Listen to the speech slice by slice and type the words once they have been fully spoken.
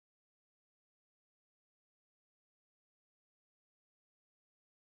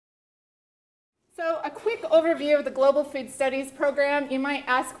So a quick overview of the Global Food Studies program. You might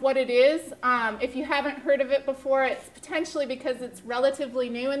ask what it is. If you haven't heard of it before, it's potentially because it's relatively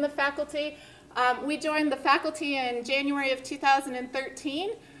new in the faculty. We joined the faculty in January of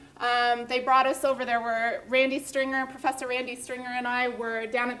 2013. They brought us over. There were Professor Randy Stringer and I were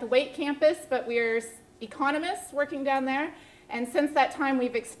down at the Waite campus, but we're economists working down there. And since that time,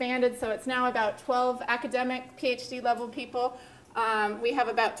 we've expanded, so it's now about 12 academic PhD level people. We have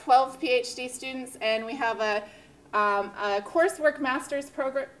about 12 PhD students, and we have a coursework master's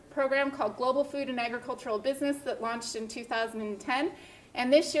program called Global Food and Agricultural Business that launched in 2010.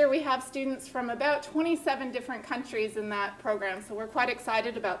 And this year we have students from about 27 different countries in that program, so we're quite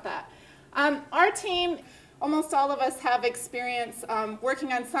excited about that. Our team, almost all of us have experience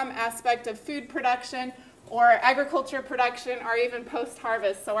working on some aspect of food production or agriculture production or even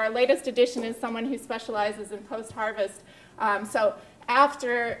post-harvest. So our latest addition is someone who specializes in post-harvest. So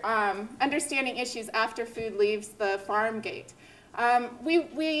after understanding issues after food leaves the farm gate.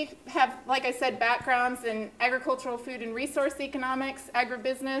 We have, like I said, backgrounds in agricultural food and resource economics,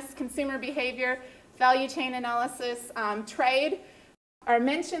 agribusiness, consumer behavior, value chain analysis, trade. I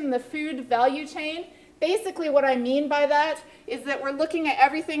mentioned the food value chain. Basically what I mean by that is that we're looking at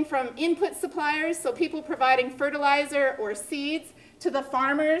everything from input suppliers, so people providing fertilizer or seeds, to the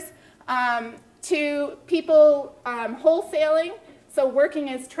farmers, to people wholesaling, so working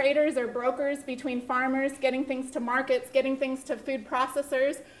as traders or brokers between farmers, getting things to markets, getting things to food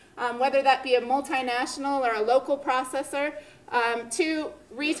processors, whether that be a multinational or a local processor, to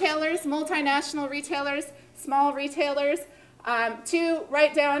retailers, multinational retailers, small retailers, to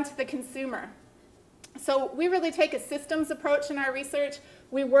right down to the consumer. So we really take a systems approach in our research.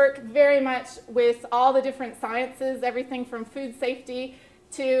 We work very much with all the different sciences, everything from food safety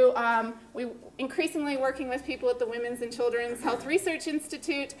to we increasingly working with people at the Women's and Children's Health Research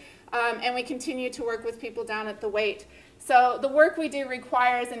Institute, and we continue to work with people down at the Waite. So the work we do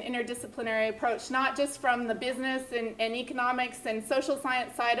requires an interdisciplinary approach, not just from the business and economics and social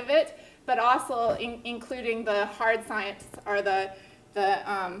science side of it, but also including the hard science or the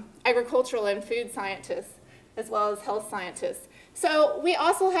agricultural and food scientists, as well as health scientists. So we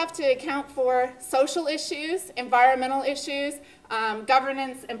also have to account for social issues, environmental issues,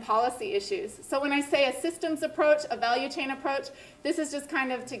 governance, and policy issues. So when I say a systems approach, a value chain approach, this is just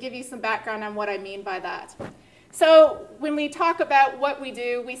kind of to give you some background on what I mean by that. So when we talk about what we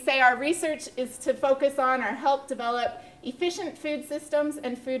do, we say our research is to focus on or help develop efficient food systems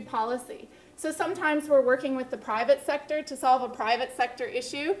and food policy. So sometimes we're working with the private sector to solve a private sector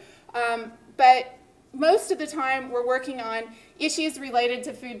issue, but most of the time we're working on issues related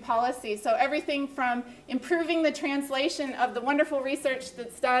to food policy. So everything from improving the translation of the wonderful research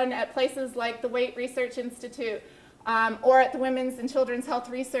that's done at places like the Waite Research Institute or at the Women's and Children's Health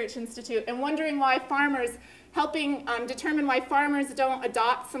Research Institute, and wondering why farmers, helping determine why farmers don't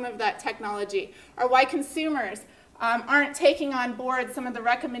adopt some of that technology, or why consumers aren't taking on board some of the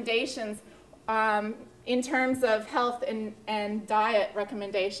recommendations in terms of health and diet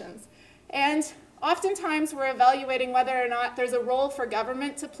recommendations. And oftentimes we're evaluating whether or not there's a role for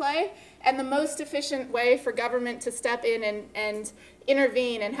government to play and the most efficient way for government to step in and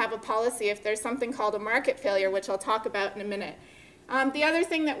intervene and have a policy if there's something called a market failure, which I'll talk about in a minute. The other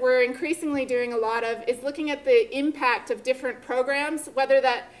thing that we're increasingly doing a lot of is looking at the impact of different programs, whether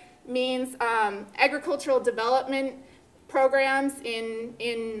that means agricultural development programs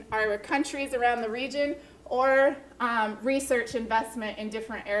in our countries around the region, or research investment in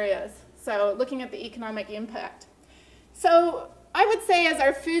different areas. So looking at the economic impact. So I would say as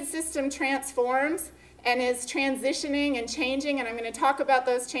our food system transforms and is transitioning and changing, and I'm going to talk about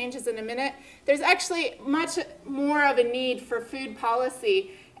those changes in a minute, there's actually much more of a need for food policy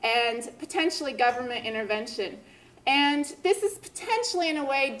and potentially government intervention. And this is potentially in a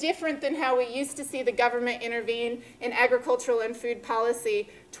way different than how we used to see the government intervene in agricultural and food policy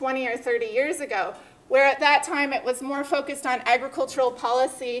 20 or 30 years ago, where at that time it was more focused on agricultural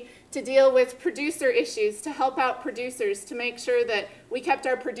policy to deal with producer issues, to help out producers, to make sure that we kept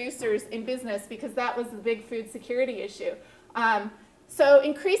our producers in business, because that was the big food security issue. So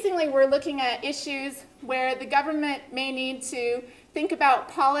increasingly we're looking at issues where the government may need to think about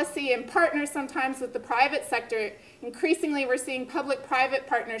policy and partner sometimes with the private sector. Increasingly we're seeing public-private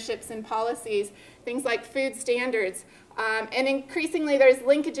partnerships in policies, things like food standards. And increasingly there's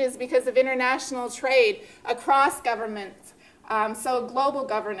linkages because of international trade across governments, so global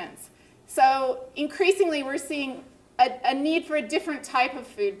governance. So increasingly we're seeing a need for a different type of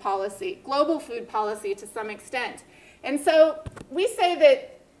food policy, global food policy to some extent. And so we say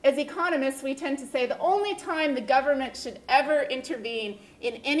that as economists, we tend to say the only time the government should ever intervene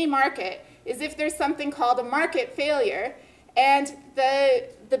in any market is if there's something called a market failure, and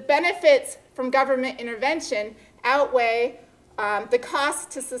the benefits from government intervention outweigh the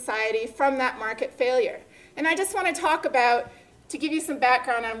cost to society from that market failure. And I just want to talk about, to give you some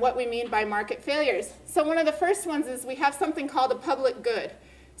background on what we mean by market failures. So one of the first ones is we have something called a public good.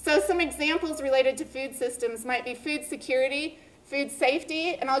 So some examples related to food systems might be food security, food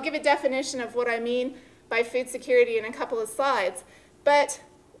safety, and I'll give a definition of what I mean by food security in a couple of slides. But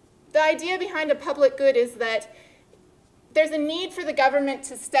the idea behind a public good is that there's a need for the government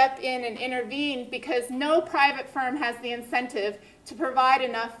to step in and intervene because no private firm has the incentive to provide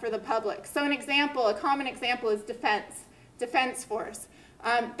enough for the public. So an example, a common example is defense force.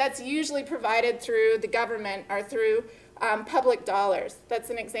 That's usually provided through the government or through public dollars. That's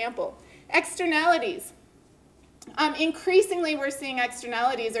an example. Externalities. Increasingly we're seeing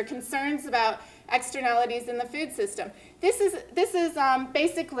externalities or concerns about externalities in the food system. This is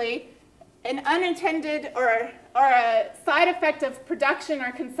basically an unintended or a side effect of production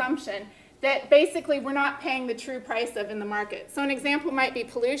or consumption that basically we're not paying the true price of in the market. So an example might be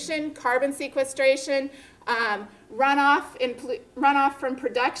pollution, carbon sequestration, runoff from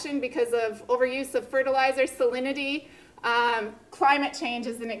production because of overuse of fertilizer, salinity. Climate change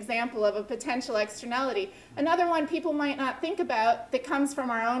is an example of a potential externality. Another one people might not think about that comes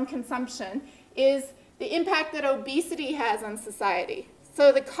from our own consumption is the impact that obesity has on society.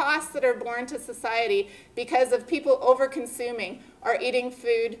 So the costs that are borne to society because of people over-consuming or eating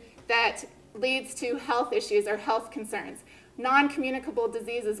food that leads to health issues or health concerns. Non-communicable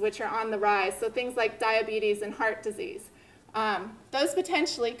diseases which are on the rise, so things like diabetes and heart disease. Those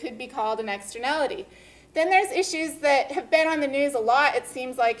potentially could be called an externality. Then there's issues that have been on the news a lot, it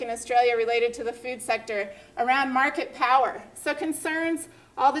seems like, in Australia related to the food sector around market power. So concerns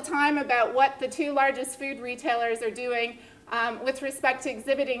all the time about what the two largest food retailers are doing with respect to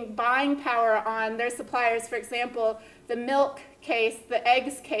exhibiting buying power on their suppliers. For example, the milk case, the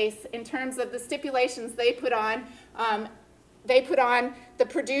eggs case, in terms of the stipulations they put on the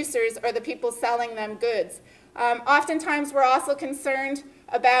producers or the people selling them goods. Oftentimes we're also concerned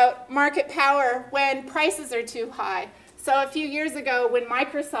about market power when prices are too high. So a few years ago when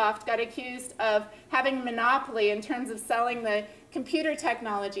Microsoft got accused of having a monopoly in terms of selling the computer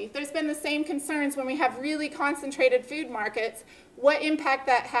technology, there's been the same concerns when we have really concentrated food markets, what impact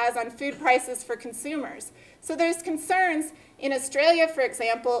that has on food prices for consumers. So there's concerns in Australia, for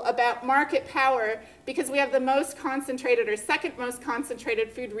example, about market power because we have the most concentrated or second most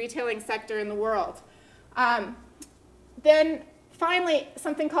concentrated food retailing sector in the world. Then finally,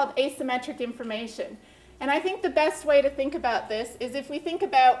 something called asymmetric information. And I think the best way to think about this is if we think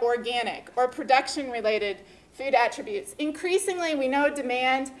about organic or production-related food attributes. Increasingly, we know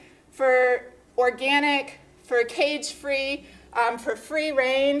demand for organic, for cage-free, for free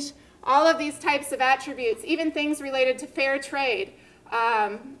range, all of these types of attributes, even things related to fair trade,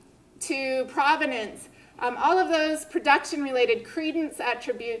 to provenance, all of those production-related credence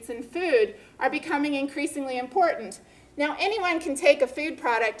attributes in food are becoming increasingly important. Now, anyone can take a food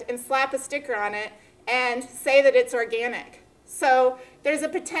product and slap a sticker on it and say that it's organic. So there's a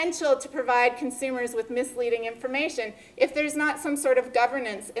potential to provide consumers with misleading information if there's not some sort of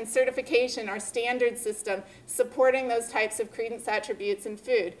governance and certification or standard system supporting those types of credence attributes in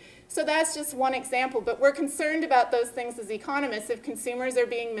food. So that's just one example, but we're concerned about those things as economists if consumers are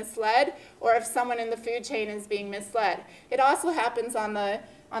being misled or if someone in the food chain is being misled. It also happens on the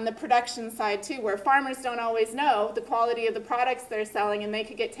production side too, where farmers don't always know the quality of the products they're selling and they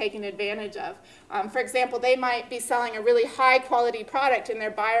could get taken advantage of. For example, they might be selling a really high quality product and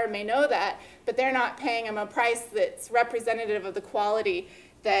their buyer may know that, but they're not paying them a price that's representative of the quality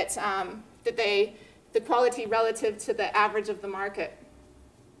that, the quality relative to the average of the market.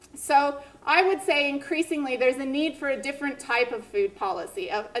 So I would say increasingly there's a need for a different type of food policy,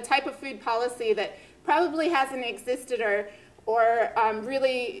 a type of food policy that probably hasn't existed or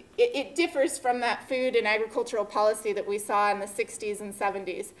really, it differs from that food and agricultural policy that we saw in the 60s and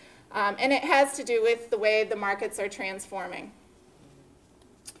 70s. And it has to do with the way the markets are transforming.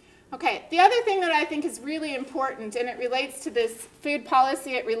 Okay, the other thing that I think is really important, and it relates to this food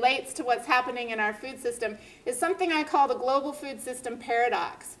policy, it relates to what's happening in our food system, is something I call the global food system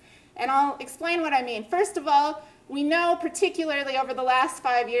paradox. And I'll explain what I mean. First of all, we know particularly over the last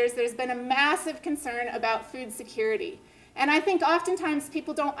 5 years there's been a massive concern about food security. And I think oftentimes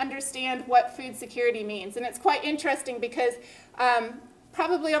people don't understand what food security means. And it's quite interesting because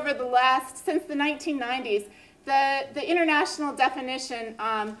probably over the since the 1990s, the international definition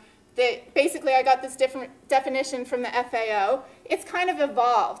that basically I got this different definition from the FAO, it's kind of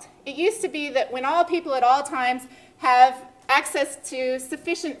evolved. It used to be that when all people at all times have access to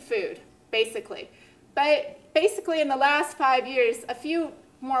sufficient food, basically. But basically in the last 5 years, a few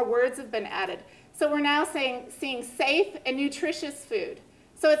more words have been added. So we're now seeing safe and nutritious food.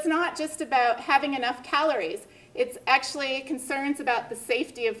 So it's not just about having enough calories. It's actually concerns about the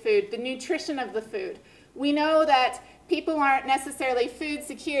safety of food, the nutrition of the food. We know that people aren't necessarily food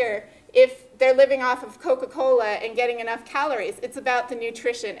secure if they're living off of Coca-Cola and getting enough calories. It's about the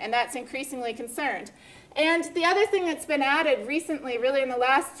nutrition, and that's increasingly concerned. And the other thing that's been added recently, really in the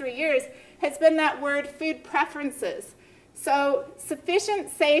last 3 years, has been that word food preferences. So sufficient,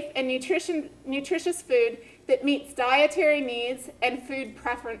 safe, and nutritious food that meets dietary needs and food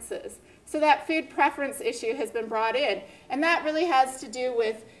preferences. So that food preference issue has been brought in. And that really has to do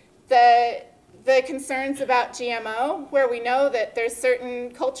with the concerns about GMO, where we know that there's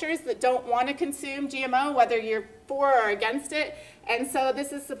certain cultures that don't want to consume GMO, whether you're for or against it. And so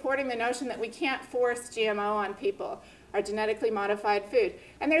this is supporting the notion that we can't force GMO on people, or genetically modified food.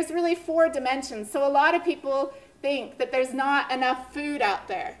 And there's really 4 dimensions. So a lot of people think that there's not enough food out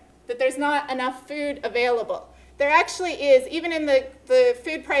there, that there's not enough food available. There actually is, even in the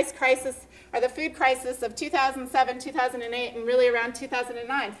food price crisis, or the food crisis of 2007, 2008, and really around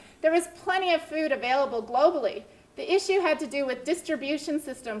 2009, there was plenty of food available globally. The issue had to do with distribution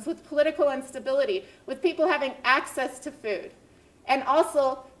systems, with political instability, with people having access to food, and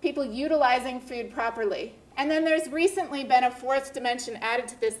also people utilizing food properly. And then there's recently been a 4th dimension added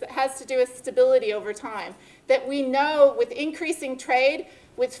to this that has to do with stability over time, that we know with increasing trade,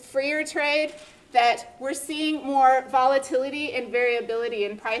 with freer trade, that we're seeing more volatility and variability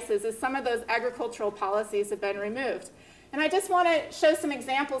in prices as some of those agricultural policies have been removed. And I just want to show some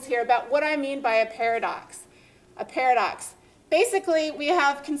examples here about what I mean by a paradox. A paradox. Basically, we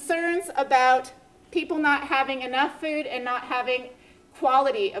have concerns about people not having enough food and not having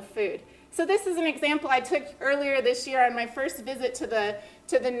quality of food. So this is an example I took earlier this year on my first visit to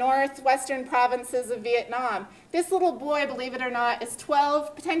the northwestern provinces of Vietnam. This little boy, believe it or not, is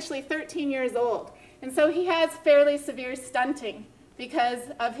 12, potentially 13 years old. And so he has fairly severe stunting because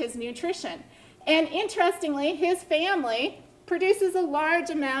of his nutrition. And interestingly, his family produces a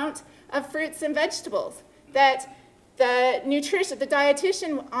large amount of fruits and vegetables that the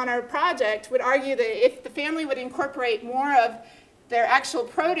dietitian on our project would argue that if the family would incorporate more of their actual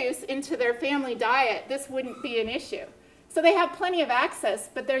produce into their family diet, this wouldn't be an issue. So they have plenty of access,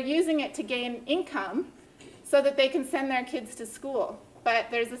 but they're using it to gain income so that they can send their kids to school. But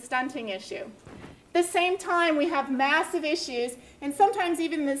there's a stunting issue. At the same time, we have massive issues, and sometimes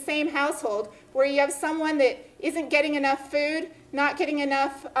even in the same household, where you have someone that isn't getting enough food, not getting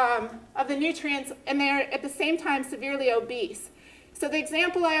enough of the nutrients, and they're at the same time severely obese. So the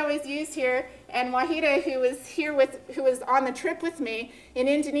example I always use here, and Wahida, who was on the trip with me in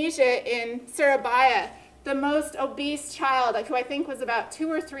Indonesia, in Surabaya, the most obese child, who I think was about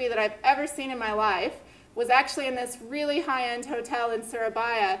 2 or 3 that I've ever seen in my life, was actually in this really high-end hotel in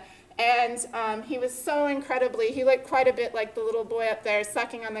Surabaya. And he was so he looked quite a bit like the little boy up there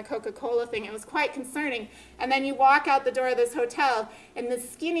sucking on the Coca-Cola thing. It was quite concerning. And then you walk out the door of this hotel, and the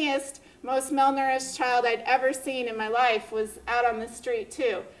skinniest, most malnourished child I'd ever seen in my life was out on the street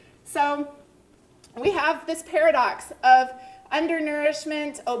too. So we have this paradox of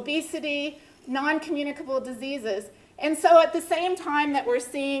undernourishment, obesity, non-communicable diseases. And so at the same time that we're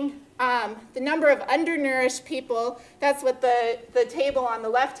seeing the number of undernourished people, that's what the table on the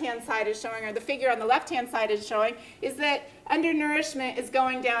left-hand side is showing, or the figure on the left-hand side is showing, is that undernourishment is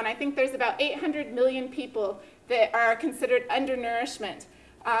going down. I think there's about 800 million people that are considered undernourishment.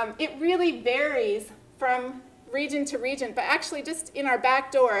 It really varies from region to region, but actually just in our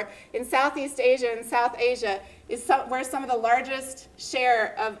back door in Southeast Asia and South Asia is where some of the largest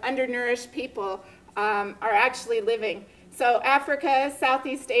share of undernourished people are actually living. So Africa,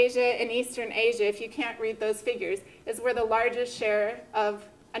 Southeast Asia, and Eastern Asia, if you can't read those figures, is where the largest share of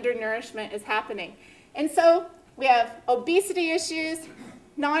undernourishment is happening. And so we have obesity issues,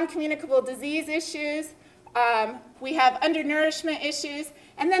 non-communicable disease issues, we have undernourishment issues,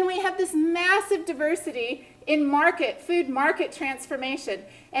 and then we have this massive diversity in food market transformation.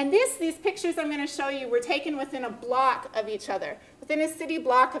 And these pictures I'm going to show you were taken within a block of each other, within a city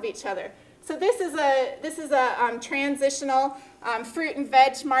block of each other. So this is a transitional fruit and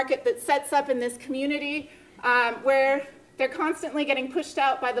veg market that sets up in this community where they're constantly getting pushed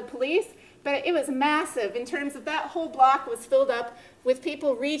out by the police. But it was massive in terms of that whole block was filled up with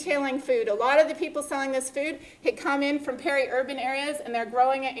people retailing food. A lot of the people selling this food had come in from peri-urban areas, and they're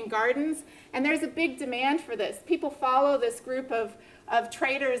growing it in gardens. And there's a big demand for this. People follow this group of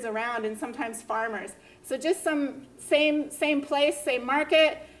traders around, and sometimes farmers. So just some same place, same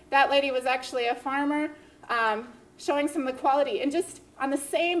market. That lady was actually a farmer, showing some of the quality. And just on the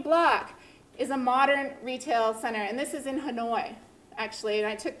same block, is a modern retail center, and this is in Hanoi, actually, and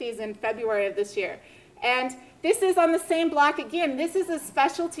I took these in February of this year. And this is on the same block again. This is a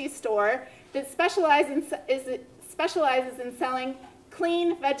specialty store that specializes in selling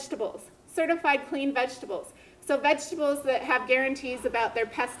clean vegetables, certified clean vegetables. So vegetables that have guarantees about their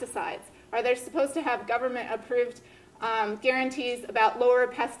pesticides, or they're supposed to have government-approved guarantees about lower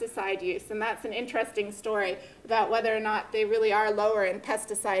pesticide use. And that's an interesting story about whether or not they really are lower in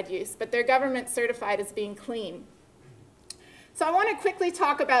pesticide use. But they're government certified as being clean. So I want to quickly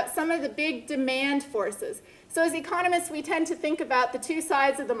talk about some of the big demand forces. So as economists, we tend to think about the two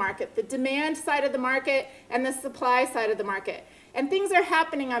sides of the market, the demand side of the market and the supply side of the market. And things are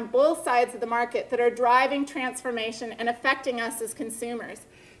happening on both sides of the market that are driving transformation and affecting us as consumers.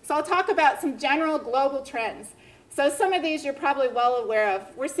 So I'll talk about some general global trends. So some of these you're probably well aware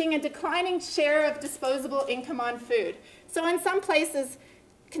of. We're seeing a declining share of disposable income on food. So in some places,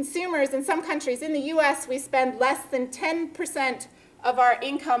 consumers in some countries, in the US, we spend less than 10% of our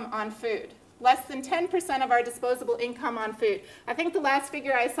income on food. Less than 10% of our disposable income on food. I think the last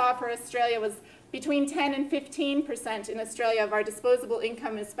figure I saw for Australia was between 10 and 15% in Australia of our disposable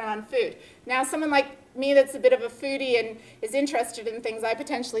income is spent on food. Now, someone like me that's a bit of a foodie and is interested in things, I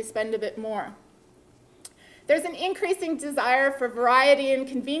potentially spend a bit more. There's an increasing desire for variety and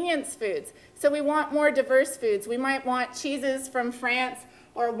convenience foods. So we want more diverse foods. We might want cheeses from France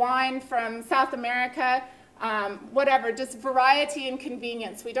or wine from South America, whatever, just variety and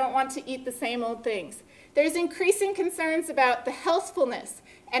convenience. We don't want to eat the same old things. There's increasing concerns about the healthfulness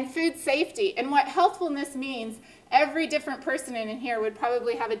and food safety. And what healthfulness means, every different person in here would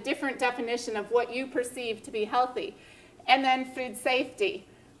probably have a different definition of what you perceive to be healthy. And then food safety,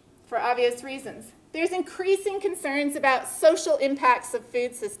 for obvious reasons. There's increasing concerns about social impacts of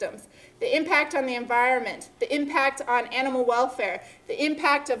food systems, the impact on the environment, the impact on animal welfare, the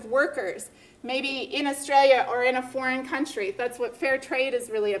impact of workers, maybe in Australia or in a foreign country. That's what fair trade is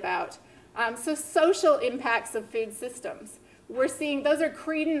really about. So social impacts of food systems. We're seeing those are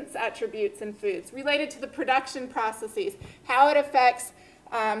credence attributes in foods related to the production processes, how it affects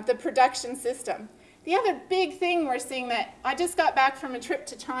the production system. The other big thing we're seeing that I just got back from a trip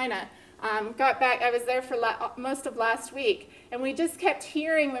to China. I was there for most of last week, and we just kept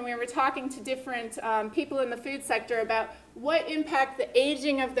hearing when we were talking to different people in the food sector about what impact the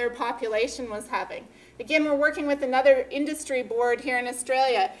aging of their population was having. Again, we're working with another industry board here in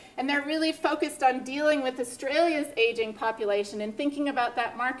Australia, and they're really focused on dealing with Australia's aging population and thinking about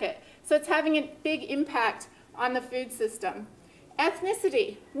that market. So it's having a big impact on the food system.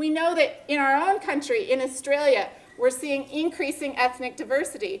 Ethnicity. We know that in our own country, in Australia, we're seeing increasing ethnic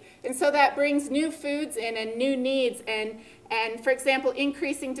diversity. And so that brings new foods in and new needs and for example,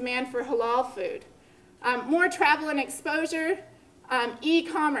 increasing demand for halal food. More travel and exposure,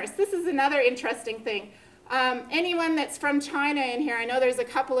 e-commerce. This is another interesting thing. Anyone that's from China in here, I know there's a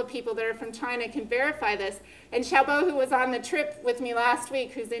couple of people that are from China can verify this. And Xiaobo, who was on the trip with me last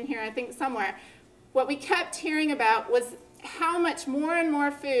week, who's in here I think somewhere, what we kept hearing about was how much more and more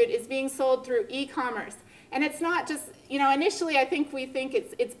food is being sold through e-commerce. And it's not just, you know, initially I think we think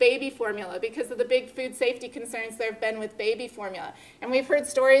it's baby formula because of the big food safety concerns there have been with baby formula. And we've heard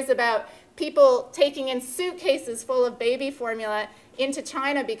stories about people taking in suitcases full of baby formula into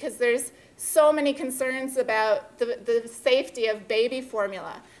China because there's so many concerns about the safety of baby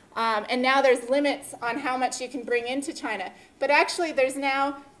formula. And now there's limits on how much you can bring into China. But actually there's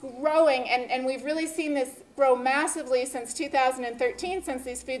now growing, and we've really seen this grow massively since 2013, since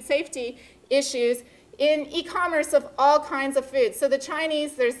these food safety issues, in e-commerce of all kinds of foods. So the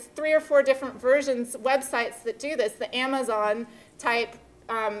Chinese, there's 3 or 4 different versions, websites that do this, the Amazon type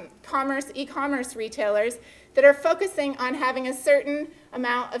e-commerce retailers that are focusing on having a certain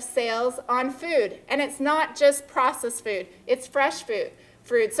amount of sales on food. And it's not just processed food, it's fresh food.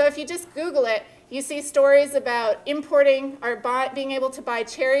 So if you just Google it, you see stories about importing or being able to buy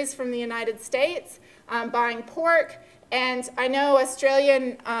cherries from the United States, buying pork, and I know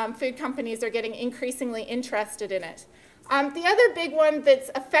Australian food companies are getting increasingly interested in it. The other big one that's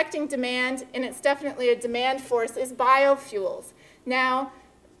affecting demand, and it's definitely a demand force, is biofuels. Now,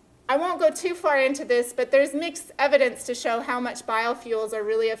 I won't go too far into this, but there's mixed evidence to show how much biofuels are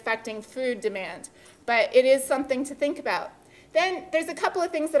really affecting food demand. But it is something to think about. Then there's a couple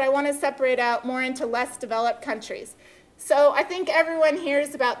of things that I want to separate out more into less developed countries. So I think everyone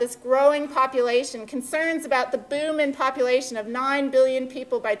hears about this growing population, concerns about the boom in population of 9 billion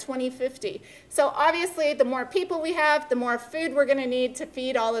people by 2050. So obviously, the more people we have, the more food we're going to need to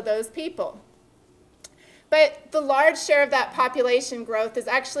feed all of those people. But the large share of that population growth is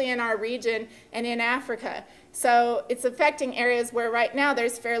actually in our region and in Africa. So it's affecting areas where right now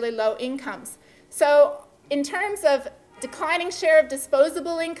there's fairly low incomes. So in terms of declining share of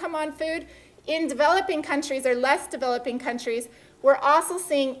disposable income on food, in developing countries or less developing countries, we're also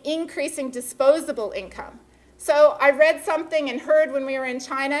seeing increasing disposable income. So I read something and heard when we were in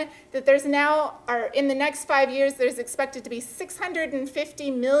China that there's now, or in the next 5 years, there's expected to be 650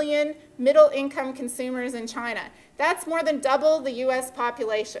 million middle-income consumers in China. That's more than double the US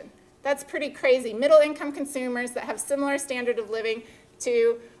population. That's pretty crazy. Middle-income consumers that have similar standard of living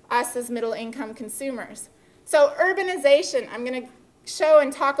to us as middle-income consumers. So urbanization, I'm going to show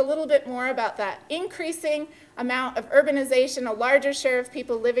and talk a little bit more about that. Increasing amount of urbanization, a larger share of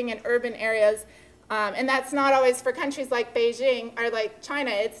people living in urban areas. And that's not always for countries like Beijing or like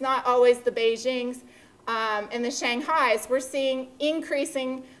China. It's not always the Beijings and the Shanghais. We're seeing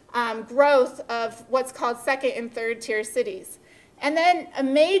increasing growth of what's called second and third tier cities. And then a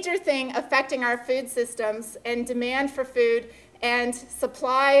major thing affecting our food systems and demand for food and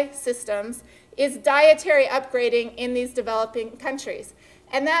supply systems is dietary upgrading in these developing countries.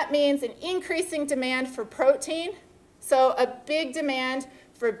 And that means an increasing demand for protein, so a big demand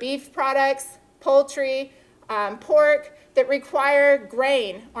for beef products, poultry, pork that require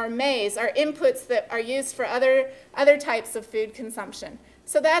grain or maize or inputs that are used for other types of food consumption.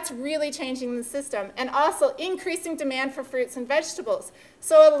 So that's really changing the system. And also increasing demand for fruits and vegetables.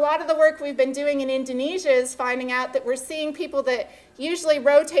 So a lot of the work we've been doing in Indonesia is finding out that we're seeing people that usually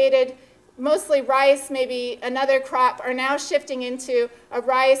rotated mostly rice, maybe another crop, are now shifting into a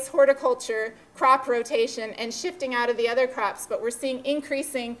rice horticulture crop rotation and shifting out of the other crops. But we're seeing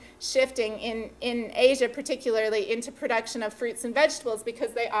increasing shifting in Asia, particularly into production of fruits and vegetables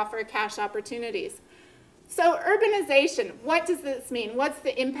because they offer cash opportunities. So urbanization, what does this mean? What's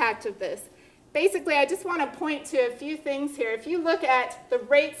the impact of this? Basically, I just want to point to a few things here. If you look at the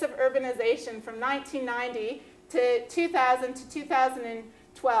rates of urbanization from 1990 to 2000 to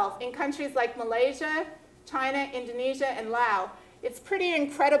 2012 in countries like Malaysia, China, Indonesia, and Laos, it's pretty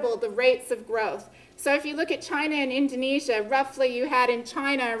incredible the rates of growth. So if you look at China and Indonesia, roughly you had in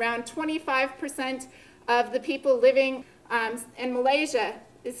China around 25% of the people living, and Malaysia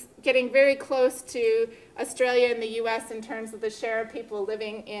is getting very close to Australia and the US in terms of the share of people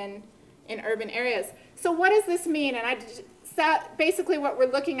living in urban areas. So what does this mean? And basically what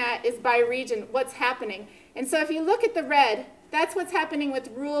we're looking at is by region, what's happening. And so if you look at the red, that's what's happening with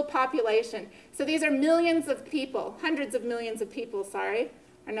rural population. So these are millions of people, hundreds of millions of people,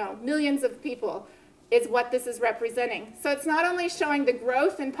 millions of people is what this is representing. So it's not only showing the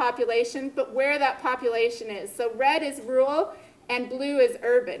growth in population, but where that population is. So red is rural and blue is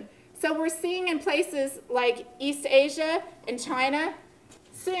urban. So we're seeing in places like East Asia and China,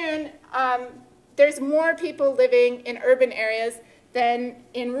 soon there's more people living in urban areas than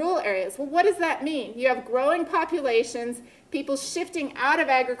in rural areas. Well, what does that mean? You have growing populations, people shifting out of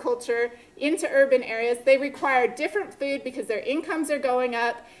agriculture into urban areas. They require different food because their incomes are going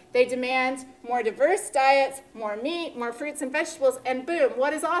up. They demand more diverse diets, more meat, more fruits and vegetables, and boom,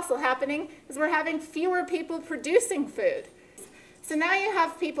 what is also happening is we're having fewer people producing food. So now you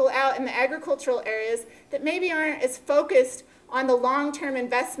have people out in the agricultural areas that maybe aren't as focused on the long-term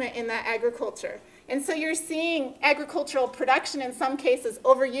investment in that agriculture. And so you're seeing agricultural production, in some cases,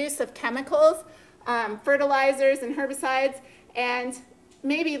 overuse of chemicals, fertilizers and herbicides, and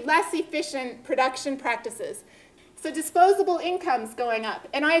maybe less efficient production practices. So disposable income's going up.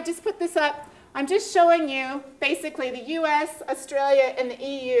 And I just put this up. I'm just showing you, basically, the US, Australia, and the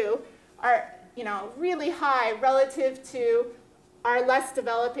EU are, really high relative to our less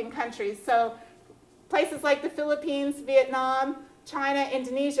developing countries. So places like the Philippines, Vietnam, China,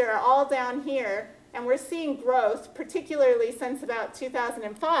 Indonesia are all down here, and we're seeing growth, particularly since about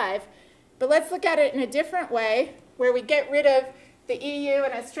 2005. But let's look at it in a different way, where we get rid of the EU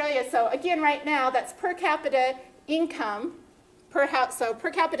and Australia. So again, right now, that's per capita income per house, so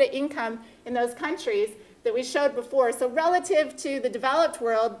per capita income in those countries that we showed before. So relative to the developed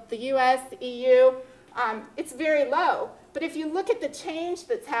world, the US, the EU, it's very low. But if you look at the change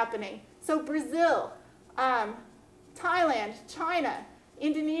that's happening, so Brazil, Thailand, China,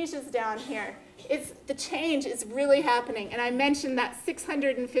 Indonesia's down here. The change is really happening. And I mentioned that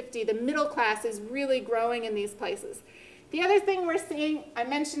 650, the middle class is really growing in these places. The other thing we're seeing, I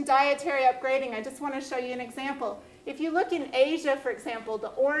mentioned dietary upgrading. I just want to show you an example. If you look in Asia, for example, the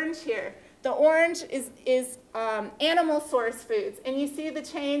orange here, the orange is animal source foods. And you see the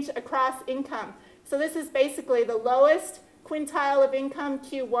change across income. So this is basically the lowest quintile of income,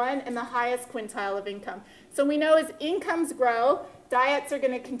 Q1, and the highest quintile of income. So we know as incomes grow, diets are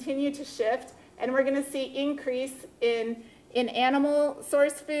going to continue to shift, And we're going to see increase in animal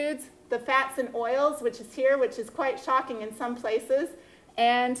source foods, the fats and oils, which is here, which is quite shocking in some places,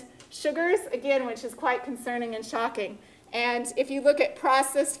 and sugars, again, which is quite concerning and shocking. And if you look at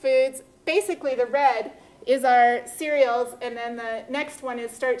processed foods, basically the red is our cereals, and then the next one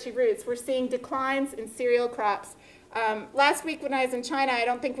is starchy roots. We're seeing declines in cereal crops. Last week when I was in China, I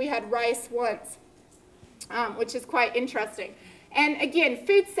don't think we had rice once, which is quite interesting. And again,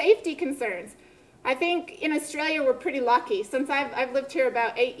 food safety concerns. I think in Australia we're pretty lucky. Since I've lived here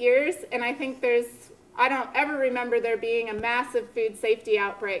about 8 years, and I think I don't ever remember there being a massive food safety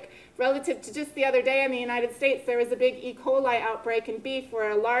outbreak. Relative to just the other day in the United States, there was a big E. coli outbreak in beef where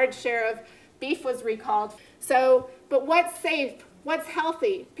a large share of beef was recalled. So, but what's safe? What's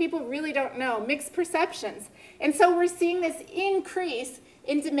healthy? People really don't know. Mixed perceptions. And so we're seeing this increase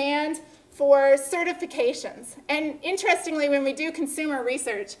in demand for certifications. And interestingly, when we do consumer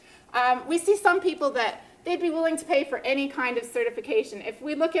research, we see some people that they'd be willing to pay for any kind of certification. If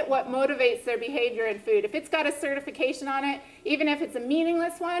we look at what motivates their behavior in food, if it's got a certification on it, even if it's a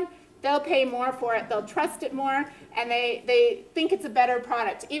meaningless one, they'll pay more for it, they'll trust it more, and they think it's a better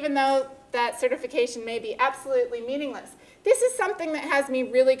product, even though that certification may be absolutely meaningless. This is something that has me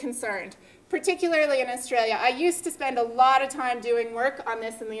really concerned, particularly in Australia. I used to spend a lot of time doing work on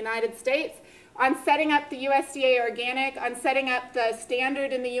this in the United States, on setting up the USDA organic, on setting up the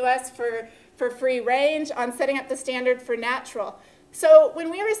standard in the US for free range, on setting up the standard for natural. So when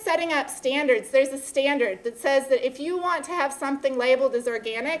we were setting up standards, there's a standard that says that if you want to have something labeled as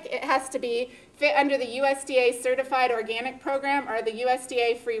organic, it has to be fit under the USDA certified organic program or the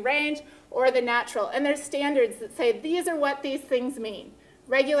USDA free range or the natural. And there's standards that say these are what these things mean,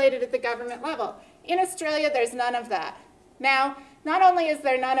 regulated at the government level. In Australia, there's none of that. Now, not only is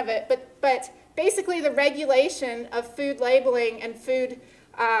there none of it, but basically the regulation of food labeling and food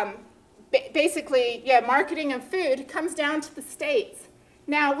marketing of food comes down to the states.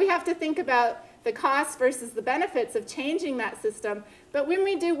 Now, we have to think about the costs versus the benefits of changing that system, but when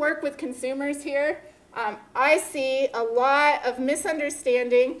we do work with consumers here, I see a lot of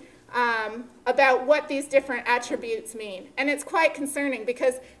misunderstanding about what these different attributes mean. And it's quite concerning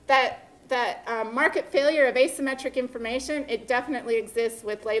because that market failure of asymmetric information, it definitely exists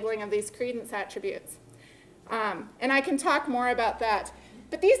with labeling of these credence attributes. And I can talk more about that.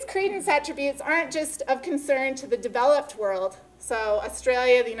 But these credence attributes aren't just of concern to the developed world. So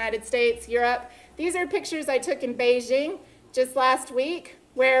Australia, the United States, Europe. These are pictures I took in Beijing just last week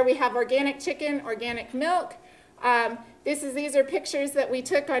where we have organic chicken, organic milk. These are pictures that we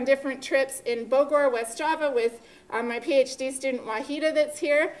took on different trips in Bogor, West Java with my PhD student Wahida that's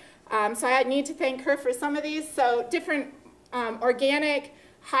here. So I need to thank her for some of these. So different organic,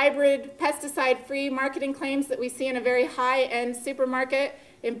 hybrid, pesticide-free marketing claims that we see in a very high-end supermarket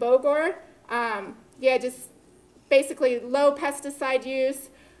in Bogor. Just basically low pesticide use.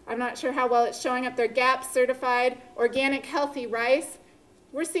 I'm not sure how well it's showing up. They're GAP certified, organic healthy rice.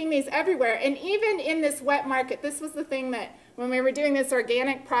 We're seeing these everywhere. And even in this wet market, this was the thing that when we were doing this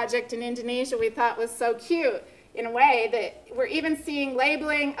organic project in Indonesia, we thought was so cute in a way that we're even seeing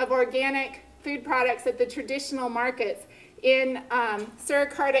labeling of organic food products at the traditional markets in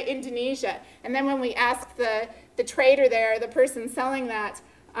Surakarta, Indonesia. And then when we asked the trader there, the person selling that,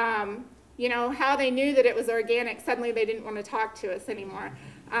 how they knew that it was organic, suddenly they didn't want to talk to us anymore.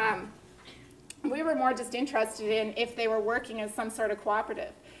 We were more just interested in if they were working as some sort of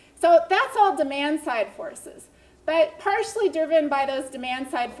cooperative. So that's all demand side forces. But partially driven by those demand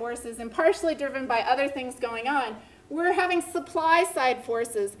side forces and partially driven by other things going on, we're having supply side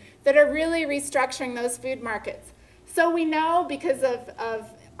forces that are really restructuring those food markets. So we know because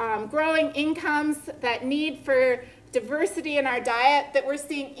of growing incomes, that need for diversity in our diet, that we're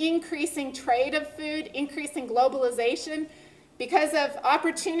seeing increasing trade of food, increasing globalization, because of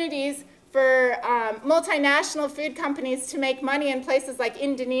opportunities for multinational food companies to make money in places like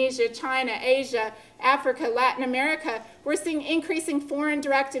Indonesia, China, Asia, Africa, Latin America. We're seeing increasing foreign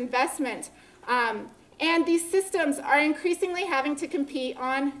direct investment. And these systems are increasingly having to compete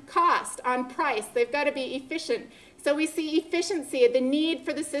on cost, on price. They've got to be efficient. So we see efficiency, the need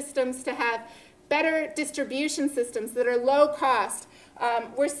for the systems to have better distribution systems that are low cost.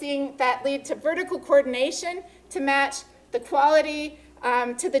 We're seeing that lead to vertical coordination to match the quality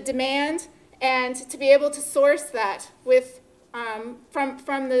to the demand and to be able to source that with,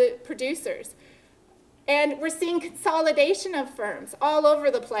 from the producers. And we're seeing consolidation of firms all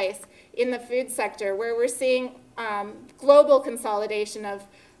over the place in the food sector, where we're seeing global consolidation of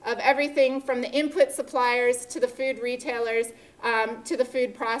everything from the input suppliers to the food retailers to the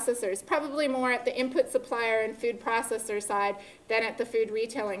food processors, probably more at the input supplier and food processor side than at the food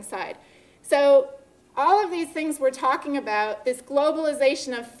retailing side. So all of these things we're talking about, this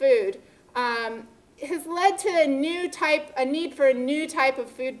globalization of food, has led to a need for a new type of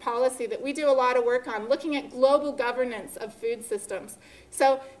food policy that we do a lot of work on, looking at global governance of food systems.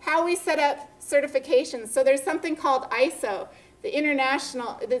 So how we set up certifications. So there's something called ISO,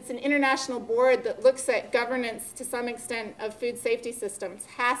 it's an international board that looks at governance to some extent of food safety systems,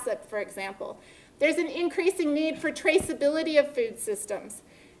 HACCP, for example. There's an increasing need for traceability of food systems.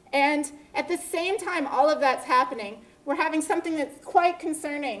 And at the same time all of that's happening, we're having something that's quite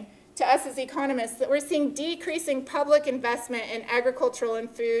concerning to us as economists, that we're seeing decreasing public investment in agricultural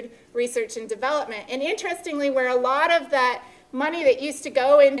and food research and development. And interestingly, where a lot of that money that used to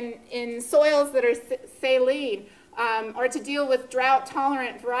go in soils that are saline, or to deal with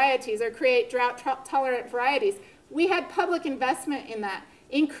drought-tolerant varieties or create drought-tolerant varieties, we had public investment in that.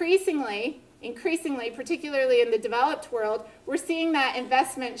 Increasingly, particularly in the developed world, we're seeing that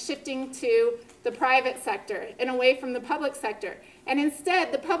investment shifting to the private sector and away from the public sector. And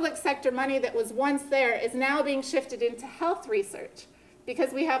instead, the public sector money that was once there is now being shifted into health research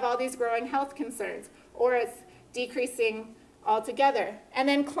because we have all these growing health concerns, or it's decreasing altogether. And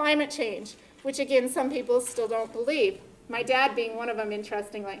then climate change, which again, some people still don't believe. My dad being one of them,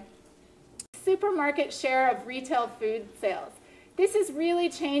 interestingly. Supermarket share of retail food sales. This is really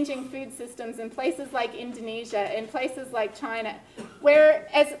changing food systems in places like Indonesia, in places like China, where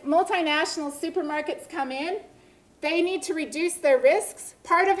as multinational supermarkets come in, they need to reduce their risks.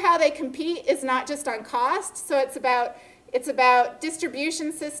 Part of how they compete is not just on cost, so it's about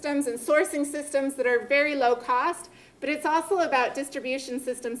distribution systems and sourcing systems that are very low cost, but it's also about distribution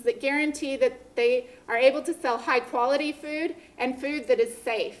systems that guarantee that they are able to sell high quality food and food that is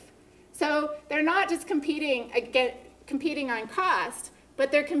safe. So they're not just competing on cost,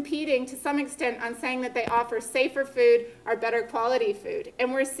 but they're competing to some extent on saying that they offer safer food or better quality food.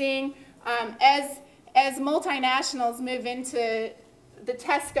 And we're seeing as multinationals move into the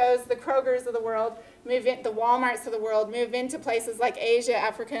Tesco's, the Kroger's of the world, the Walmarts of the world, move into places like Asia,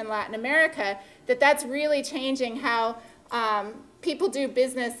 Africa, and Latin America, that's really changing how people do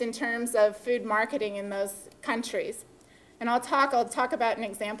business in terms of food marketing in those countries. And I'll talk about an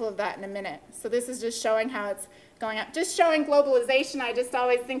example of that in a minute. So this is just showing how it's going up. Just showing globalization, I just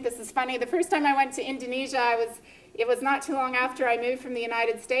always think this is funny. The first time I went to Indonesia, it was not too long after I moved from the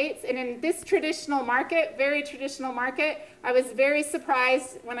United States. And in this traditional market, very traditional market, I was very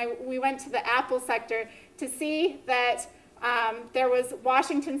surprised when we went to the apple sector to see that there was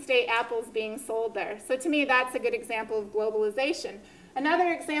Washington State apples being sold there. So to me, that's a good example of globalization.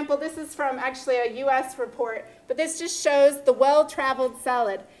 Another example, this is from actually a US report, but this just shows the well-traveled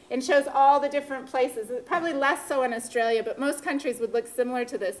salad and shows all the different places. Probably less so in Australia, but most countries would look similar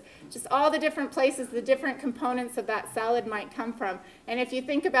to this. Just all the different places, the different components of that salad might come from. And if you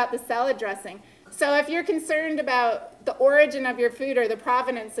think about the salad dressing, so if you're concerned about the origin of your food or the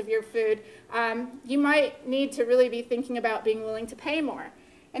provenance of your food, you might need to really be thinking about being willing to pay more.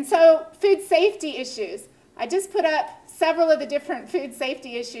 And so food safety issues. I just put up several of the different food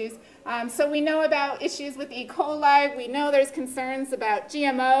safety issues. So we know about issues with E. coli, we know there's concerns about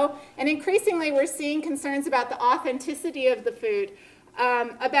GMO, and increasingly we're seeing concerns about the authenticity of the food,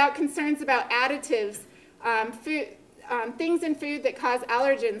 about concerns about additives, things in food that cause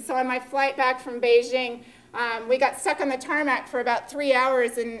allergens. So on my flight back from Beijing, we got stuck on the tarmac for about 3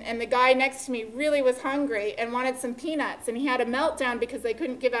 hours, and the guy next to me really was hungry and wanted some peanuts, and he had a meltdown because they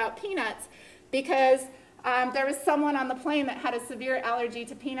couldn't give out peanuts because there was someone on the plane that had a severe allergy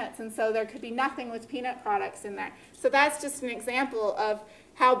to peanuts, and so there could be nothing with peanut products in there. So that's just an example of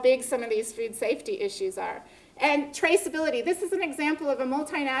how big some of these food safety issues are. And traceability. This is an example of a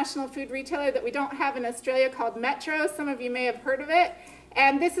multinational food retailer that we don't have in Australia called Metro. Some of you may have heard of it.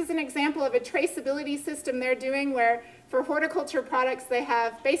 And this is an example of a traceability system they're doing where for horticulture products they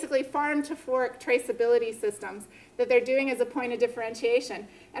have basically farm-to-fork traceability systems that they're doing as a point of differentiation.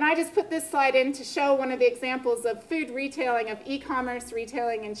 And I just put this slide in to show one of the examples of food retailing, of e-commerce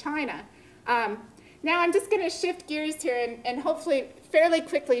retailing in China. Now I'm just going to shift gears here and hopefully fairly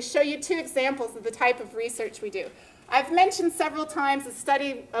quickly show you two examples of the type of research we do. I've mentioned several times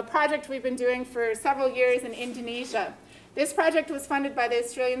a project we've been doing for several years in Indonesia. This project was funded by the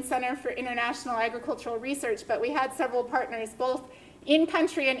Australian Centre for International Agricultural Research, but we had several partners both in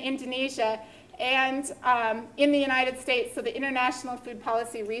country in Indonesia and in the United States, so the International Food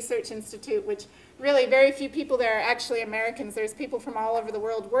Policy Research Institute, which really very few people there are actually Americans. There's people from all over the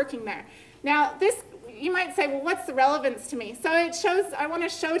world working there. Now this, you might say, well, what's the relevance to me? So it shows, I want to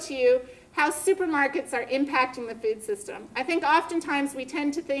show to you how supermarkets are impacting the food system. I think oftentimes we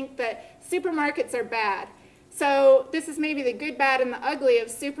tend to think that supermarkets are bad. So this is maybe the good, bad, and the ugly of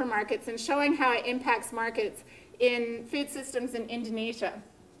supermarkets and showing how it impacts markets in food systems in Indonesia.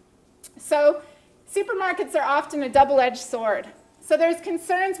 So supermarkets are often a double-edged sword. So there's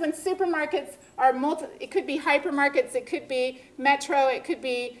concerns when supermarkets are it could be hypermarkets, it could be Metro, it could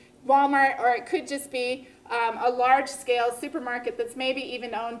be Walmart, or it could just be a large-scale supermarket that's maybe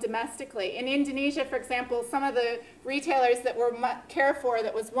even owned domestically. In Indonesia, for example, some of the retailers that were Carrefour,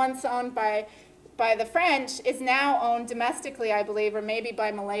 that was once owned by the French, is now owned domestically, I believe, or maybe by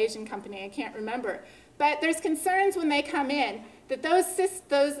a Malaysian company, I can't remember. But there's concerns when they come in that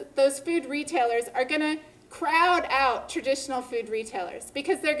those food retailers are going to crowd out traditional food retailers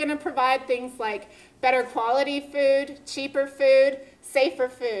because they're going to provide things like better quality food, cheaper food, safer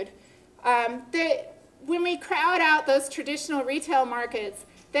food. When we crowd out those traditional retail markets,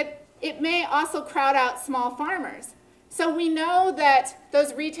 that it may also crowd out small farmers. So we know that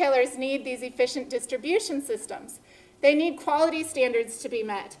those retailers need these efficient distribution systems. They need quality standards to be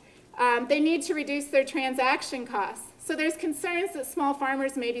met. They need to reduce their transaction costs. So there's concerns that small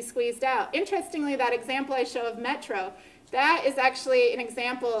farmers may be squeezed out. Interestingly, that example I show of Metro, that is actually an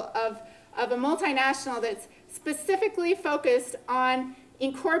example of a multinational that's specifically focused on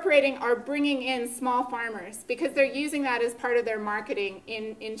incorporating or bringing in small farmers because they're using that as part of their marketing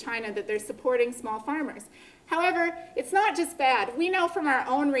in China, that they're supporting small farmers. However, it's not just bad. We know from our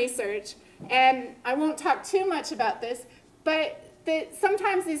own research, and I won't talk too much about this, but that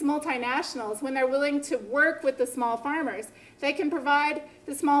sometimes these multinationals, when they're willing to work with the small farmers, they can provide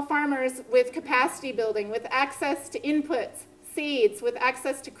the small farmers with capacity building, with access to inputs, seeds, with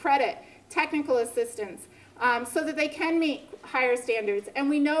access to credit, technical assistance, so that they can meet higher standards. And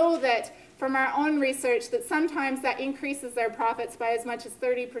we know that from our own research that sometimes that increases their profits by as much as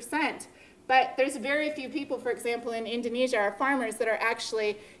 30%. But there's very few people, for example, in Indonesia, are farmers that are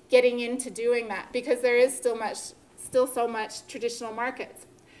actually getting into doing that because there is still so much traditional markets.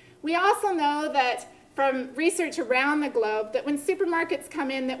 We also know that from research around the globe that when supermarkets come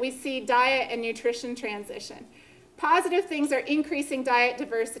in that we see diet and nutrition transition. Positive things are increasing diet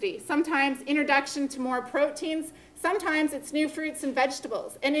diversity, sometimes introduction to more proteins, sometimes it's new fruits and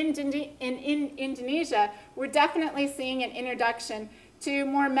vegetables. And in Indonesia, we're definitely seeing an introduction to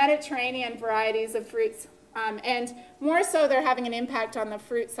more Mediterranean varieties of fruits, and more so they're having an impact on the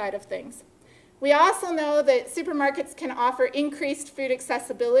fruit side of things. We also know that supermarkets can offer increased food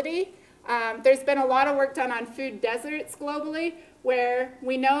accessibility. There's been a lot of work done on food deserts globally, where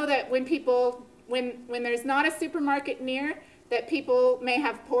we know that when there's not a supermarket near, that people may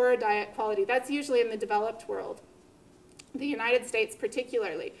have poorer diet quality. That's usually in the developed world, the United States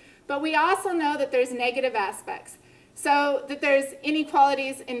particularly. But we also know that there's negative aspects. So that there's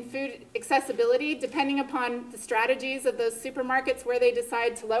inequalities in food accessibility depending upon the strategies of those supermarkets where they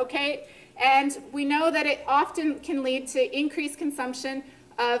decide to locate. And we know that it often can lead to increased consumption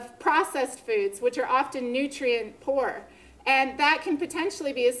of processed foods, which are often nutrient poor. And that can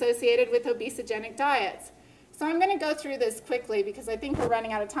potentially be associated with obesogenic diets. So I'm going to go through this quickly because I think we're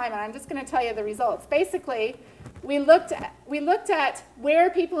running out of time, and I'm just going to tell you the results. Basically, we looked at where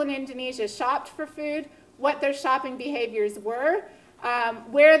people in Indonesia shopped for food, what their shopping behaviors were,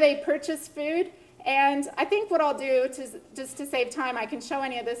 where they purchased food, and I think what I'll do, just to save time, I can show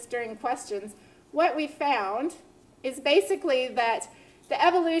any of this during questions. What we found is basically that the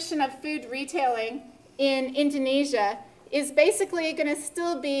evolution of food retailing in Indonesia is basically going to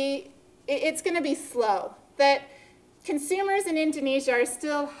still be, it's going to be slow. That consumers in Indonesia are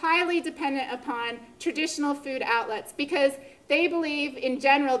still highly dependent upon traditional food outlets because they believe in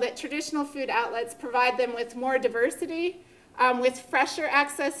general that traditional food outlets provide them with more diversity, with fresher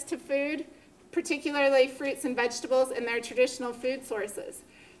access to food, particularly fruits and vegetables and their traditional food sources.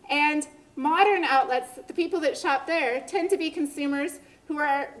 And modern outlets, the people that shop there, tend to be consumers who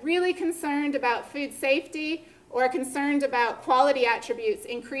are really concerned about food safety or concerned about quality attributes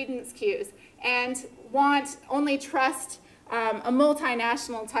in credence cues and only trust a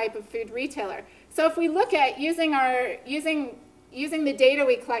multinational type of food retailer. So if we look at using the data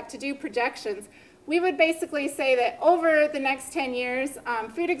we collect to do projections, we would basically say that over the next 10 years,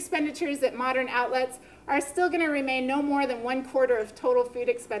 food expenditures at modern outlets are still going to remain no more than 1/4 of total food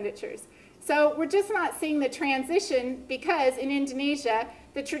expenditures. So we're just not seeing the transition because in Indonesia,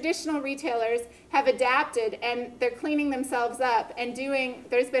 the traditional retailers have adapted and they're cleaning themselves up and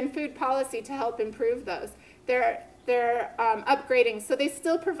there's been food policy to help improve those. They're upgrading, so they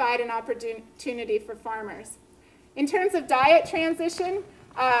still provide an opportunity for farmers. In terms of diet transition,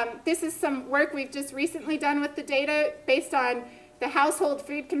 this is some work we've just recently done with the data based on the household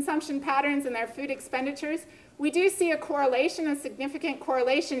food consumption patterns and their food expenditures. We do see a correlation, a significant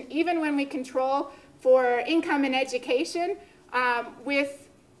correlation, even when we control for income and education, with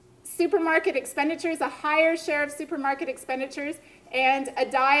supermarket expenditures, a higher share of supermarket expenditures, and a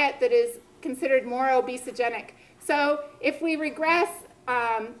diet that is considered more obesogenic. So if we regress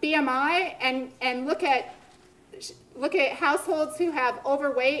BMI and look at households who have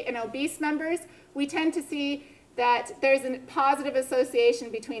overweight and obese members, we tend to see that there's a positive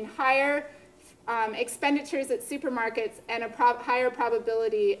association between higher expenditures at supermarkets and a higher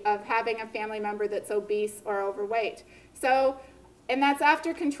probability of having a family member that's obese or overweight. So, and that's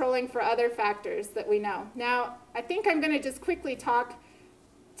after controlling for other factors that we know. Now, I think I'm going to just quickly talk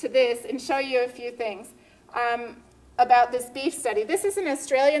to this and show you a few things about this beef study. This is an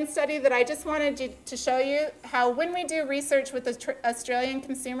Australian study that I just wanted to show you how when we do research with the Australian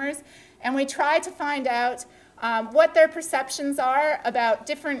consumers and we try to find out what their perceptions are about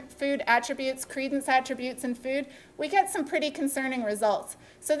different food attributes, credence attributes in food, we get some pretty concerning results.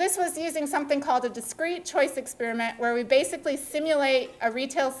 So this was using something called a discrete choice experiment, where we basically simulate a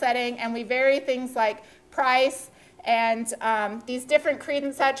retail setting and we vary things like price and these different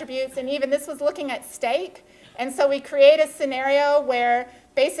credence attributes, and even this was looking at steak. And so we create a scenario where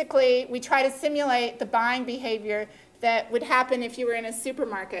basically we try to simulate the buying behavior that would happen if you were in a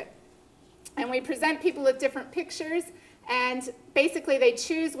supermarket. And we present people with different pictures, and basically they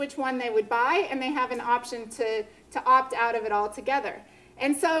choose which one they would buy, and they have an option to opt out of it altogether.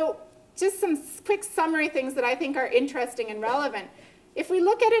 And so just some quick summary things that I think are interesting and relevant. If we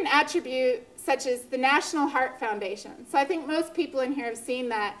look at an attribute such as the National Heart Foundation, so I think most people in here have seen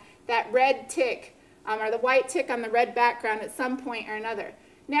that red tick or the white tick on the red background at some point or another.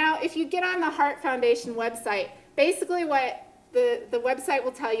 Now, if you get on the Heart Foundation website, basically what the website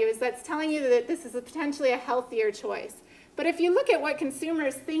will tell you is that's telling you that this is potentially a healthier choice. But if you look at what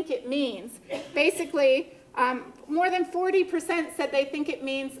consumers think it means, basically more than 40% said they think it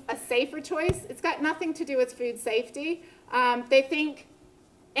means a safer choice. It's got nothing to do with food safety. They think,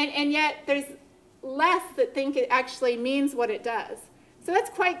 and yet there's less that think it actually means what it does. So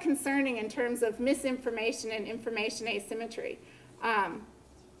that's quite concerning in terms of misinformation and information asymmetry.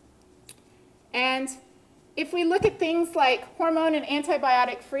 And if we look at things like hormone and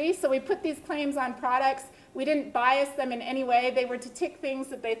antibiotic free, so we put these claims on products, we didn't bias them in any way. They were to tick things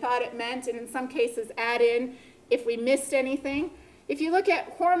that they thought it meant, and in some cases add in if we missed anything. If you look at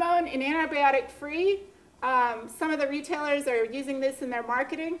hormone and antibiotic free, some of the retailers are using this in their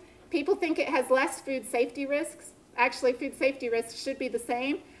marketing. People think it has less food safety risks. Actually, food safety risks should be the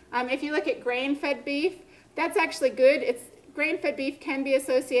same. If you look at grain-fed beef, that's actually good. Grain-fed beef can be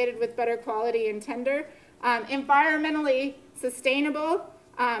associated with better quality and tender. Environmentally sustainable,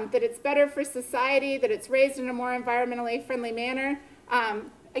 that it's better for society, that it's raised in a more environmentally friendly manner.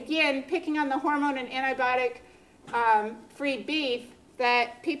 Again, picking on the hormone and antibiotic free beef,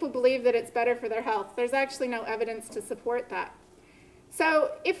 that people believe that it's better for their health. There's actually no evidence to support that.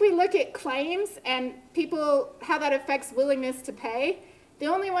 So if we look at claims and people, how that affects willingness to pay, the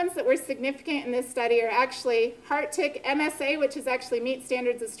only ones that were significant in this study are actually heart tick, MSA, which is actually Meat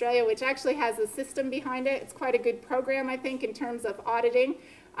Standards Australia, which actually has a system behind it. It's quite a good program, I think, in terms of auditing.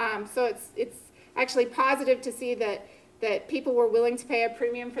 So it's actually positive to see that people were willing to pay a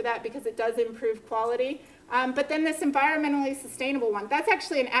premium for that because it does improve quality. But then this environmentally sustainable one, that's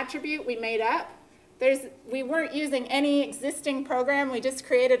actually an attribute we made up. We weren't using any existing program. We just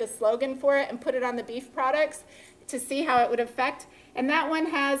created a slogan for it and put it on the beef products to see how it would affect. And that one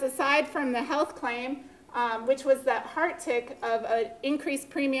has, aside from the health claim, which was that heart tick of an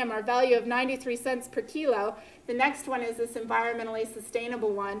increased premium or value of 93 cents per kilo, the next one is this environmentally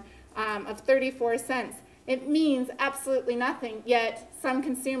sustainable one of 34 cents. It means absolutely nothing, yet some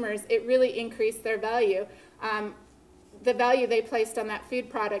consumers, it really increased their value, the value they placed on that food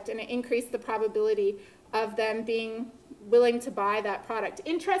product, and it increased the probability of them being willing to buy that product.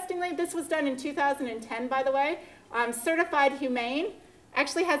 Interestingly, this was done in 2010, by the way. Certified Humane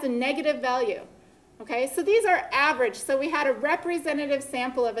actually has a negative value. Okay, so these are average. So we had a representative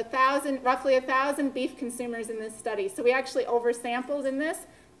sample of roughly 1,000 beef consumers in this study. So we actually oversampled in this,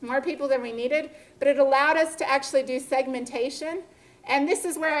 more people than we needed, but it allowed us to actually do segmentation. And this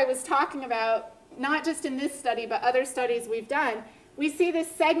is where I was talking about, not just in this study, but other studies we've done. We see this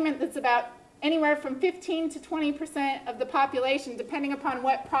segment that's about anywhere from 15 to 20% of the population, depending upon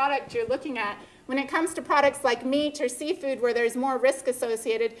what product you're looking at. When it comes to products like meat or seafood where there's more risk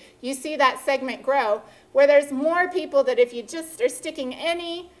associated, you see that segment grow. Where there's more people that if you just are sticking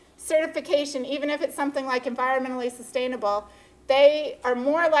any certification, even if it's something like environmentally sustainable, they are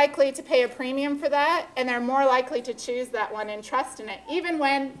more likely to pay a premium for that, and they're more likely to choose that one and trust in it, even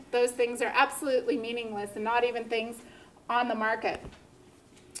when those things are absolutely meaningless and not even things on the market.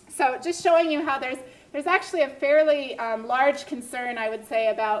 So just showing you how there's actually a fairly large concern, I would say,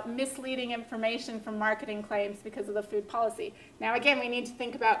 about misleading information from marketing claims because of the food policy. Now again, we need to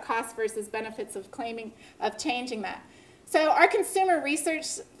think about cost versus benefits of changing that. So our consumer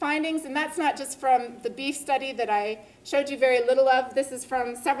research findings, and that's not just from the beef study that I showed you very little of, this is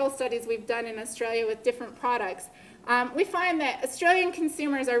from several studies we've done in Australia with different products. We find that Australian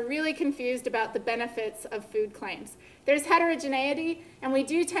consumers are really confused about the benefits of food claims. There's heterogeneity, and we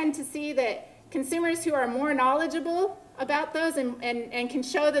do tend to see that consumers who are more knowledgeable about those and can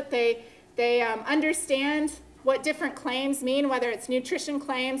show that they understand what different claims mean, whether it's nutrition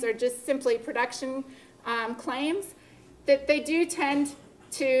claims or just simply production claims, that they do tend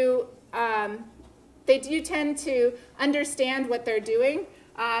to understand what they're doing,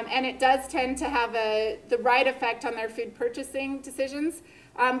 and it does tend to have the right effect on their food purchasing decisions.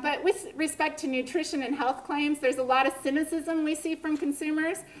 But with respect to nutrition and health claims, there's a lot of cynicism we see from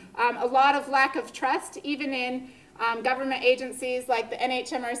consumers, a lot of lack of trust, even in government agencies like the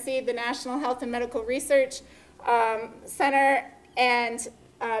NHMRC, the National Health and Medical Research Center, and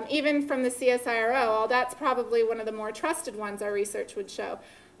even from the CSIRO, well, that's probably one of the more trusted ones our research would show.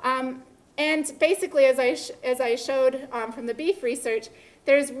 And basically, as I showed from the beef research,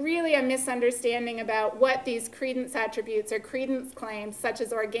 there's really a misunderstanding about what these credence attributes or credence claims, such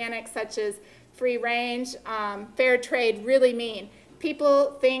as organic, such as free range, fair trade, really mean.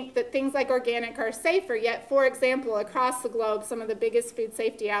 People think that things like organic are safer, yet, for example, across the globe, some of the biggest food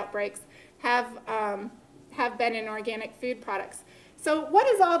safety outbreaks have been in organic food products. So what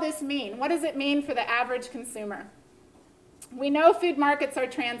does all this mean? What does it mean for the average consumer? We know food markets are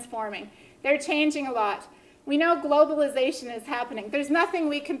transforming. They're changing a lot. We know globalization is happening. There's nothing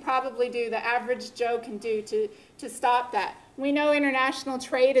we can probably do, the average Joe can do to stop that. We know international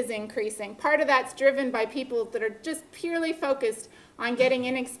trade is increasing. Part of that's driven by people that are just purely focused on getting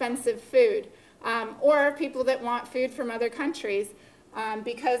inexpensive food, or people that want food from other countries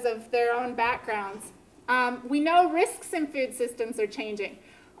because of their own backgrounds. We know risks in food systems are changing.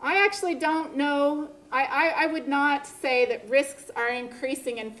 I actually don't know, I would not say that risks are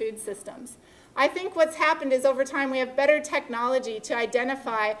increasing in food systems. I think what's happened is over time we have better technology to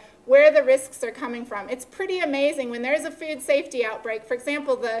identify where the risks are coming from. It's pretty amazing when there's a food safety outbreak, for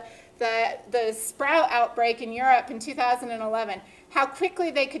example, the sprout outbreak in Europe in 2011, how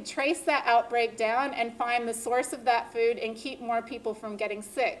quickly they could trace that outbreak down and find the source of that food and keep more people from getting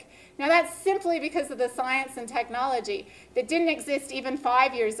sick. Now that's simply because of the science and technology that didn't exist even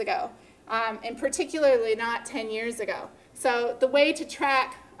 5 years ago, and particularly not 10 years ago. So the way to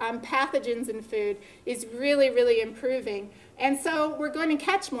track pathogens in food is really, really improving. And so we're going to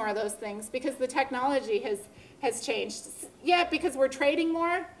catch more of those things because the technology has changed. Yeah, because we're trading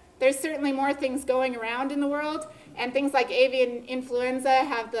more. There's certainly more things going around in the world, and things like avian influenza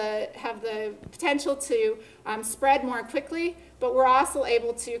have the potential to spread more quickly, but we're also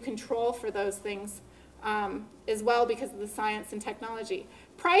able to control for those things as well because of the science and technology.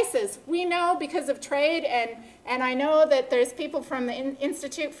 Prices, we know because of trade, and I know that there's people from the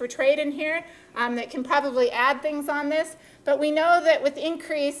Institute for Trade in here that can probably add things on this, but we know that with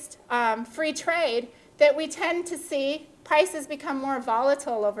increased free trade that we tend to see prices become more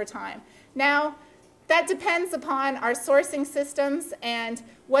volatile over time. Now, that depends upon our sourcing systems and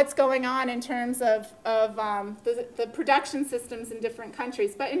what's going on in terms of the production systems in different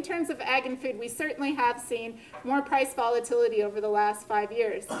countries. But in terms of ag and food, we certainly have seen more price volatility over the last 5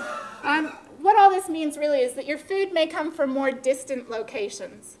 years. What all this means really is that your food may come from more distant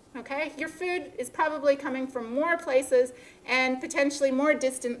locations. Okay? Your food is probably coming from more places and potentially more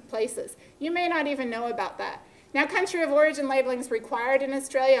distant places. You may not even know about that. Now, country of origin labeling is required in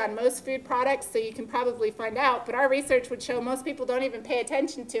Australia on most food products, so you can probably find out, but our research would show most people don't even pay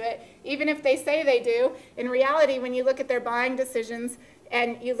attention to it, even if they say they do. In reality, when you look at their buying decisions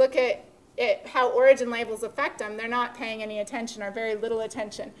and you look at how origin labels affect them, they're not paying any attention or very little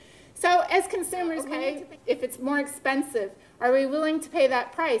attention. So as consumers, okay, if it's more expensive, are we willing to pay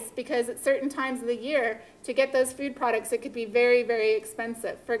that price? Because at certain times of the year, to get those food products, it could be very, very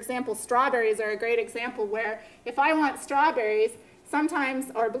expensive. For example, strawberries are a great example where if I want strawberries,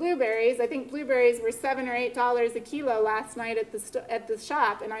 sometimes, or blueberries, I think blueberries were $7 or $8 a kilo last night at the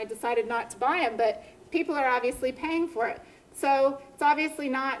shop, and I decided not to buy them, but people are obviously paying for it. So it's obviously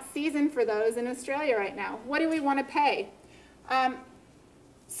not season for those in Australia right now. What do we want to pay?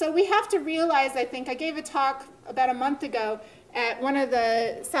 So we have to realize, I think, I gave a talk about a month ago at one of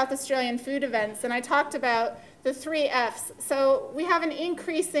the South Australian food events, and I talked about the 3 Fs. So we have an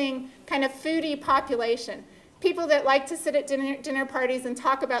increasing kind of foodie population. People that like to sit at dinner parties and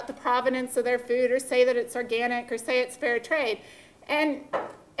talk about the provenance of their food or say that it's organic or say it's fair trade. And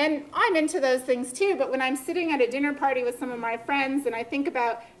And I'm into those things too, but when I'm sitting at a dinner party with some of my friends and I think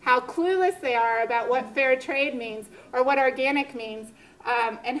about how clueless they are about what fair trade means or what organic means,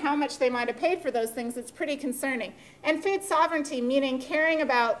 and how much they might have paid for those things, it's pretty concerning. And food sovereignty, meaning caring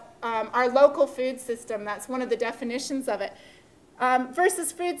about our local food system, that's one of the definitions of it,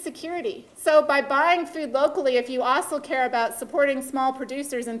 versus food security. So by buying food locally, if you also care about supporting small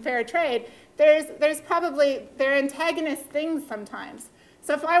producers and fair trade, they're antagonist things sometimes.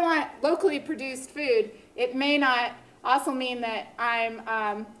 So if I want locally produced food, it may not also mean that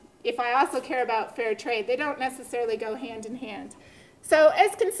if I also care about fair trade, they don't necessarily go hand in hand. So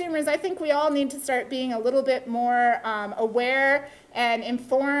as consumers, I think we all need to start being a little bit more aware and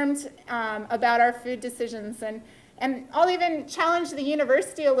informed about our food decisions. And I'll even challenge the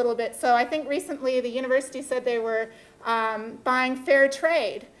university a little bit. So I think recently the university said they were buying fair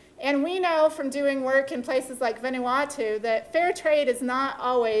trade. And we know from doing work in places like Vanuatu that fair trade is not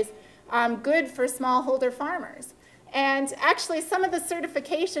always good for smallholder farmers. And actually some of the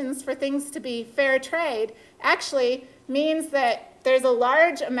certifications for things to be fair trade actually means that there's a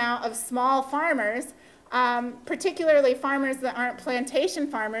large amount of small farmers, particularly farmers that aren't plantation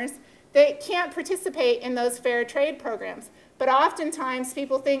farmers, that can't participate in those fair trade programs. But oftentimes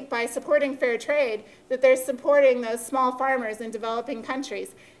people think by supporting fair trade that they're supporting those small farmers in developing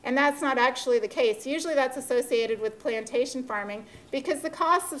countries. And that's not actually the case. Usually that's associated with plantation farming because the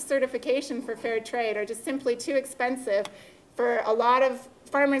costs of certification for fair trade are just simply too expensive for a lot of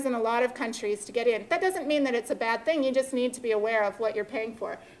farmers in a lot of countries to get in. That doesn't mean that it's a bad thing. You just need to be aware of what you're paying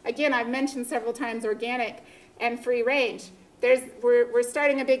for. Again, I've mentioned several times organic and free range. We're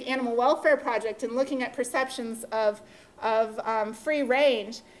starting a big animal welfare project and looking at perceptions of free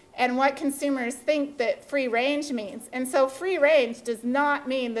range and what consumers think that free range means. And so free range does not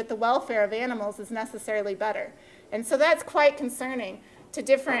mean that the welfare of animals is necessarily better. And so that's quite concerning to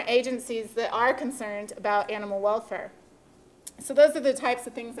different agencies that are concerned about animal welfare. So those are the types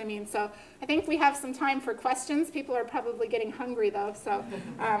of things I mean. So I think we have some time for questions. People are probably getting hungry though. So,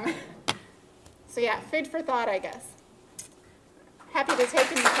 so yeah, food for thought, I guess. Happy to take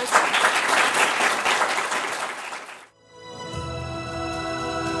any questions.